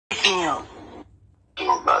me up.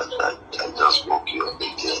 No, but I just woke you up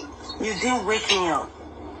again. You didn't wake me up.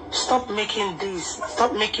 Stop making this.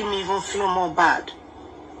 Stop making me even feel more bad.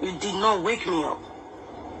 You did not wake me up.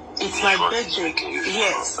 It's my birthday.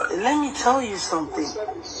 Yes. Let me tell you something.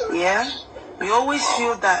 Yeah? You always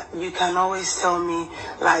feel that you can always tell me,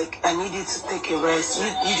 like, I need you to take a rest.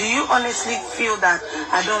 Do you honestly feel that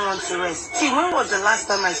I don't want to rest? See, when was the last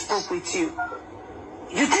time I spoke with you?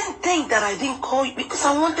 You didn't think that I didn't call you because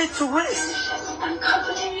I wanted to rest.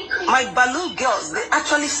 My balloon girls, they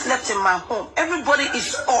actually slept in my home. Everybody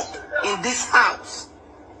is up in this house.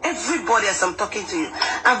 Everybody, as I'm talking to you.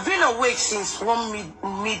 I've been awake since 12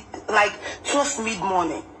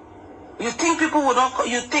 mid-morning. You think people would not call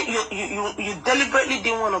you? Think you deliberately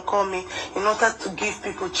didn't want to call me in order to give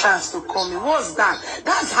people chance to call me? What's that?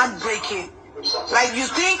 That's heartbreaking. Like, you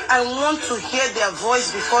think I want to hear their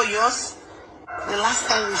voice before yours? The last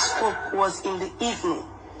time we spoke was in the evening.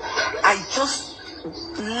 I just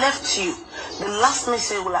left you. The last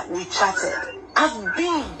message we chatted. I've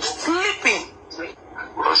been sleeping.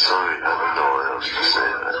 Oh, sorry, I don't know what else to say,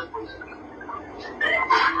 man.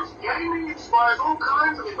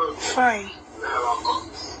 Fine.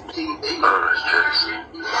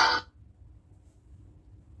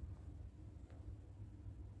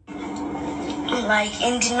 Alright, like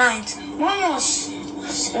in the night, one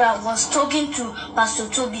was talking to Pastor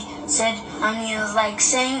Toby, said, and he was like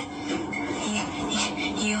saying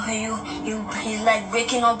he's like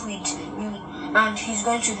breaking up with you, and he's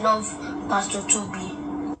going to love Pastor Toby.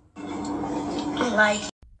 Like,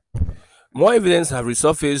 more evidence have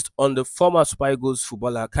resurfaced on the former Super Eagles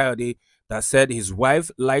footballer Kayode that said his wife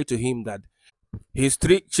lied to him that his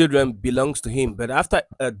 3 children belongs to him, but after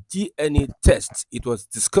a DNA test, it was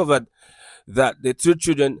discovered that the 2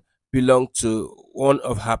 children belong to one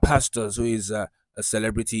of her pastors, who is a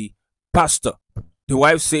celebrity pastor. The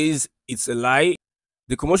wife says it's a lie.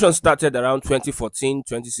 The commotion started around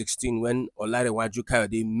 2014-2016 when Olarewaju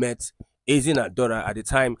Kayode met Ezina Dora. At the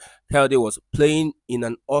time, Kayode was playing in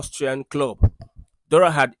an Austrian club.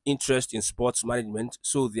 Dora had interest in sports management,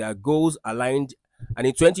 so their goals aligned, and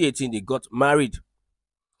in 2018 they got married.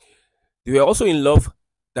 They were also in love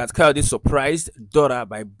that Kayode surprised Dora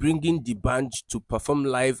by bringing the band to perform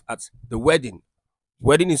live at the wedding.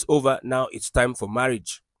 Wedding is over, now it's time for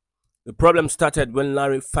marriage. The problem started when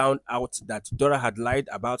Larry found out that Dora had lied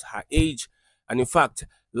about her age, and in fact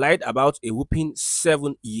lied about a whooping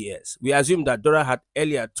 7 years. We assume that Dora had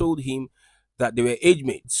earlier told him that they were age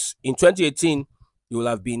mates. In 2018, they will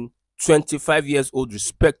have been 25 years old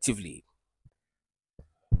respectively.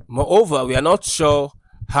 Moreover, we are not sure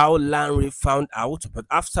how Larry found out, but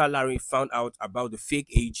after Larry found out about the fake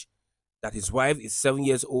age, that his wife is 7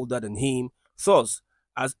 years older than him, thus,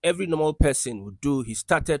 as every normal person would do, he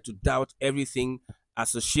started to doubt everything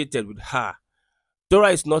associated with her.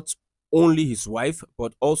 Dora is not only his wife,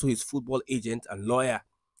 but also his football agent and lawyer.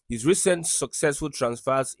 His recent successful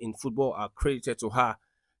transfers in football are credited to her.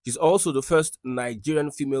 She's also the first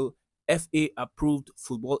Nigerian female FA-approved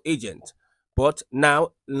football agent. But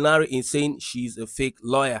now, Larry is saying she's a fake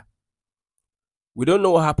lawyer. We don't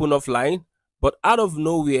know what happened offline, but out of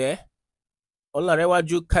nowhere,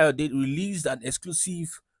 Olarewaju Kayode released an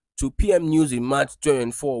exclusive to PM News in March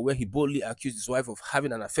 2024, where he boldly accused his wife of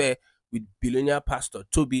having an affair with billionaire pastor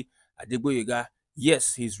Toby Adegboyega.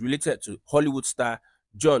 Yes, he's related to Hollywood star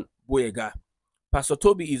John Boyega. Pastor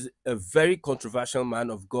Toby is a very controversial man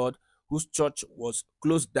of God whose church was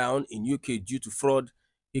closed down in UK due to fraud.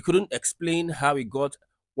 He couldn't explain how he got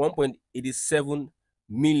 £1.87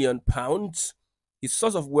 million. His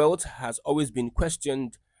source of wealth has always been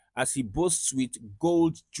questioned, as he boasts with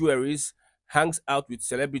gold jewelries, hangs out with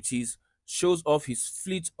celebrities, shows off his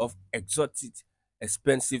fleet of exotic,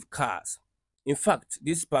 expensive cars. In fact,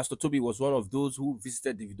 this Pastor Toby was one of those who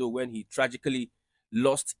visited Davido when he tragically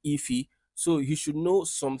lost Ify, so he should know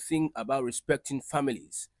something about respecting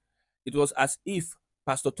families. It was as if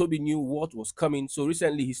Pastor Toby knew what was coming, so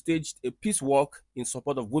recently he staged a peace walk in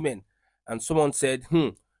support of women, and someone said,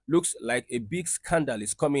 looks like a big scandal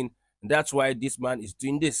is coming, and that's why this man is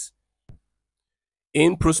doing this.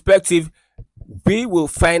 In perspective, we will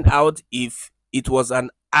find out if it was an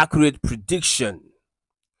accurate prediction.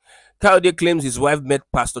 Kayode claims his wife met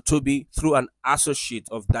Pastor Toby through an associate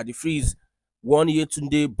of Daddy Freeze. One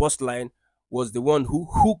Yetunde Bossline was the one who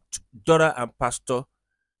hooked Dora and Pastor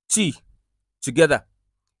T together.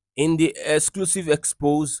 In the exclusive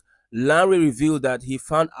expose, Larry revealed that he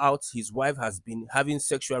found out his wife has been having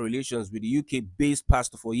sexual relations with the UK-based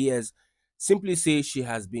pastor for years. Simply say she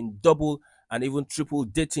has been double and even triple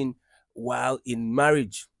dating while in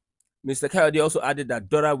marriage. Mr. Kayode also added that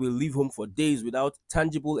Dora will leave home for days without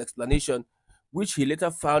tangible explanation, which he later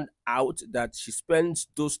found out that she spends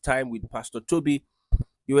those time with Pastor Toby.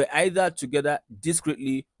 They were either together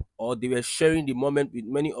discreetly or they were sharing the moment with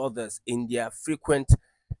many others in their frequent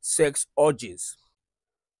sex orgies.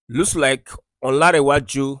 Looks like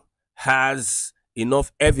Onlarewaju has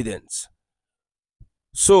enough evidence.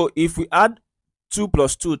 So if we add 2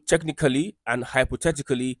 plus 2 technically and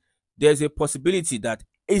hypothetically, there's a possibility that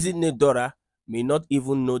Ezinne Dora may not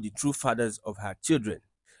even know the true fathers of her children.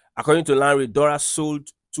 According to Larry, Dora sold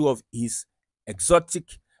two of his exotic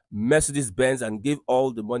Mercedes Benz and gave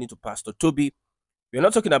all the money to Pastor Toby. We're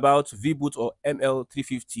not talking about V-Boot or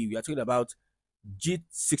ML350. We are talking about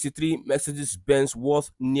G63 Mercedes Benz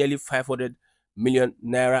worth nearly 500 million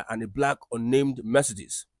naira and a black unnamed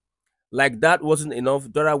Mercedes. Like that wasn't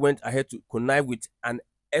enough, Dora went ahead to connive with an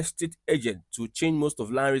estate agent to change most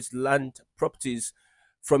of Larry's land properties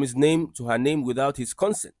from his name to her name without his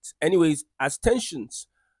consent. Anyways, as tensions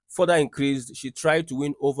further increased, she tried to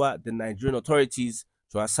win over the Nigerian authorities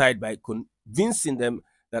to her side by convincing them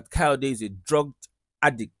that Kayode is a drug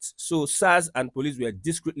addict. So SARS and police were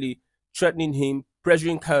discreetly threatening him,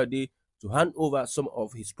 pressuring Kayode to hand over some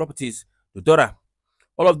of his properties to Dora.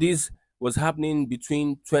 All of this was happening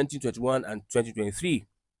between 2021 and 2023.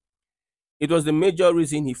 It was the major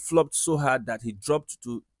reason he flopped so hard that he dropped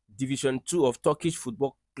to Division 2 of Turkish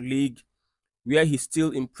Football League, where he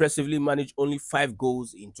still impressively managed only 5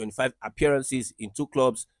 goals in 25 appearances in 2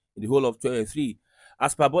 clubs in the whole of 2023.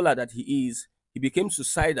 As per baller that he is, he became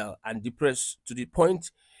suicidal and depressed to the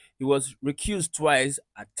point he was recused twice,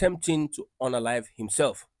 attempting to unalive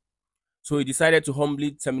himself. So he decided to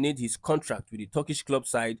humbly terminate his contract with the Turkish club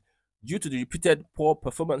side due to the repeated poor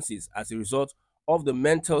performances as a result of the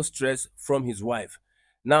mental stress from his wife.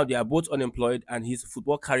 Now they are both unemployed and his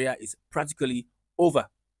football career is practically over.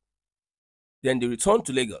 Then they returned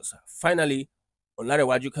to Lagos. Finally,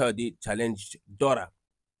 Olarewaju Kayode challenged Dora.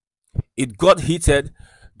 It got heated.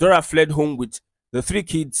 Dora fled home with the 3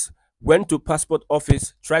 kids, went to passport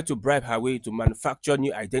office, tried to bribe her way to manufacture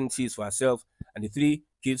new identities for herself and the 3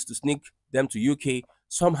 kids to sneak them to UK.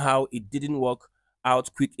 Somehow it didn't work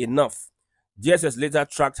out quick enough. DSS later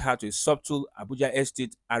tracked her to a subtle Abuja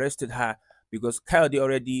estate, arrested her because Kayode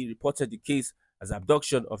already reported the case as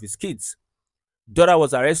abduction of his kids. Dora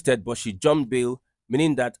was arrested, but she jumped bail,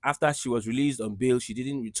 meaning that after she was released on bail, she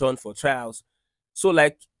didn't return for trials. So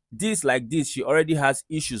like this, she already has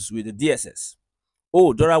issues with the DSS.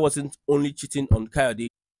 Oh, Dora wasn't only cheating on Kayode,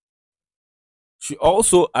 she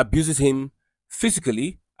also abuses him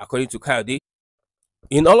physically, according to Kayode.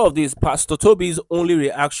 In all of this, Pastor Toby's only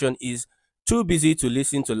reaction is too busy to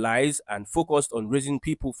listen to lies and focused on raising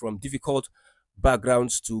people from difficult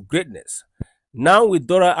backgrounds to greatness. Now, with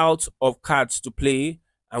Dora out of cards to play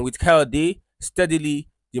and with Kayode steadily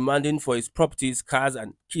demanding for his properties, cars,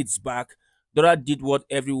 and kids back, Dora did what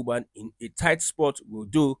every woman in a tight spot will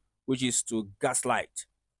do, which is to gaslight.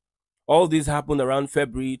 All this happened around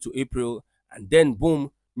February to April, and then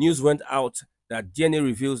boom, news went out that DNA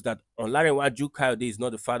reveals that Olarewaju Kayode is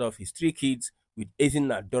not the father of his 3 kids with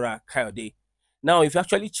Ezinne Dora Kayode. Now, if you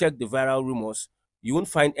actually check the viral rumors, you won't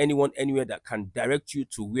find anyone anywhere that can direct you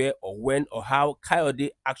to where or when or how Kayode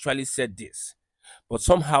actually said this. But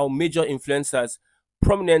somehow, major influencers,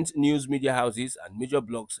 prominent news media houses, and major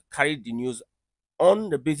blogs carried the news on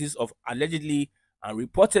the basis of allegedly and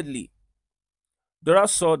reportedly. Dora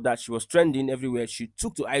saw that she was trending everywhere. She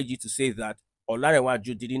took to IG to say that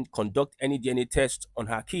Olarewaju didn't conduct any DNA test on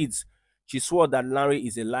her kids. She swore that Larry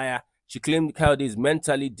is a liar. She claimed Kayode is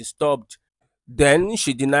mentally disturbed. Then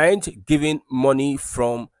she denied giving money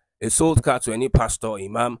from a sold car to any pastor or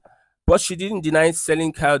imam. But she didn't deny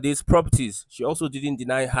selling Kayode's properties. She also didn't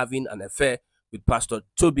deny having an affair with Pastor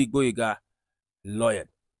Toby Goiga, lawyer.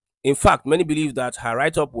 In fact, many believe that her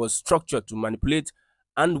write-up was structured to manipulate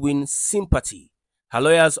and win sympathy. Her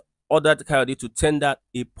lawyers ordered Kayode to tender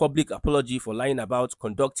a public apology for lying about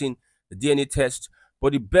conducting the DNA test,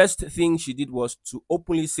 but the best thing she did was to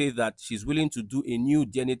openly say that she's willing to do a new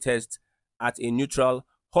DNA test at a neutral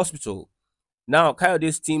hospital. Now,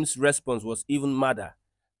 Kayode's team's response was even madder.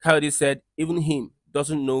 Kayode said even him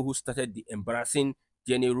doesn't know who started the embarrassing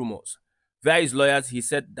DNA rumors. Via his lawyers, he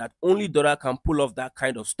said that only Dora can pull off that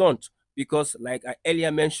kind of stunt because, like I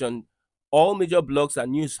earlier mentioned, all major blogs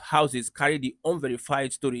and news houses carry the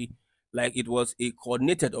unverified story like it was a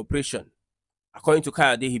coordinated operation. According to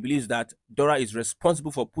Kayode, he believes that Dora is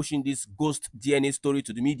responsible for pushing this ghost DNA story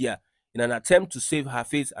to the media in an attempt to save her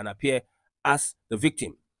face and appear as the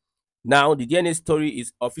victim. Now, the DNA story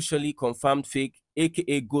is officially confirmed fake,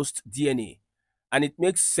 aka ghost DNA. And it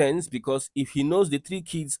makes sense because if he knows the three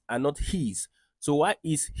kids are not his, so why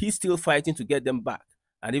is he still fighting to get them back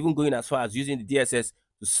and even going as far as using the DSS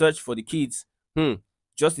to search for the kids?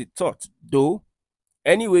 Just a thought, though.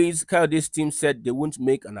 Anyways, Kayode's team said they won't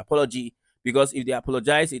make an apology because if they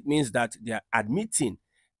apologize, it means that they are admitting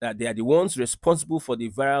that they are the ones responsible for the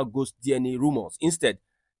viral ghost DNA rumors. Instead,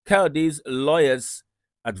 Kayode's lawyers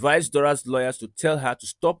advised Dora's lawyers to tell her to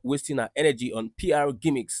stop wasting her energy on PR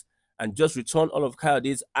gimmicks and just return all of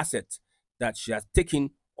Kayode's assets that she has taken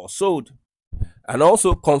or sold, and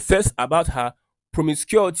also confess about her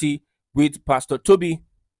promiscuity with Pastor Toby.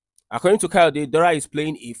 According to Kayode, Dora is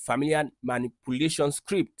playing a familiar manipulation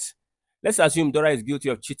script. Let's assume Dora is guilty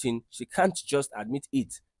of cheating. She can't just admit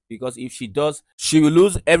it because if she does, she will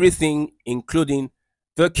lose everything, including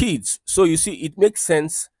the kids. So you see, it makes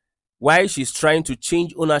sense why she's trying to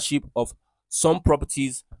change ownership of some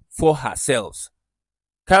properties for herself.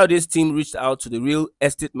 Kayode's team reached out to the real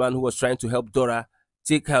estate man who was trying to help Dora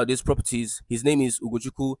take Kayode's properties. His name is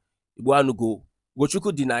Ugochukwu Ibuanugo.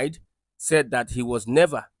 Ugochukwu denied, said that he was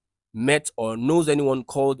never met or knows anyone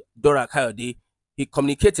called Dora Kayode. He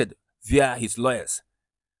communicated via his lawyers.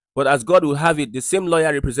 But as God will have it, the same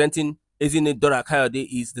lawyer representing Ezine Dora Kayode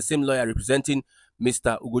is the same lawyer representing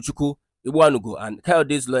Mr. Ugochukwu Ibuanugo, and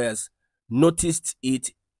Kayode's lawyers noticed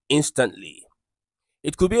it instantly.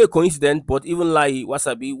 It could be a coincidence, but even Lai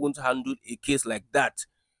Wasabi won't handle a case like that.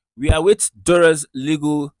 We await Dora's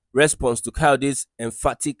legal response to Kayode's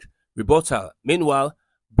emphatic rebuttal. Meanwhile,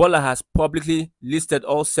 Bola has publicly listed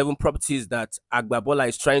all 7 properties that Agba Bola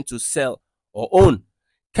is trying to sell or own.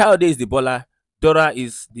 Kayode is the Bola, Dora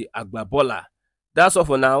is the Agba Bola. That's all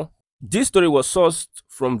for now. This story was sourced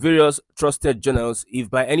from various trusted journals. If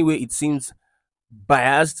by any way it seems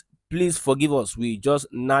biased, please forgive us. We just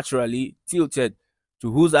naturally tilted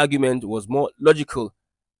to whose argument was more logical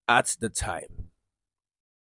at the time.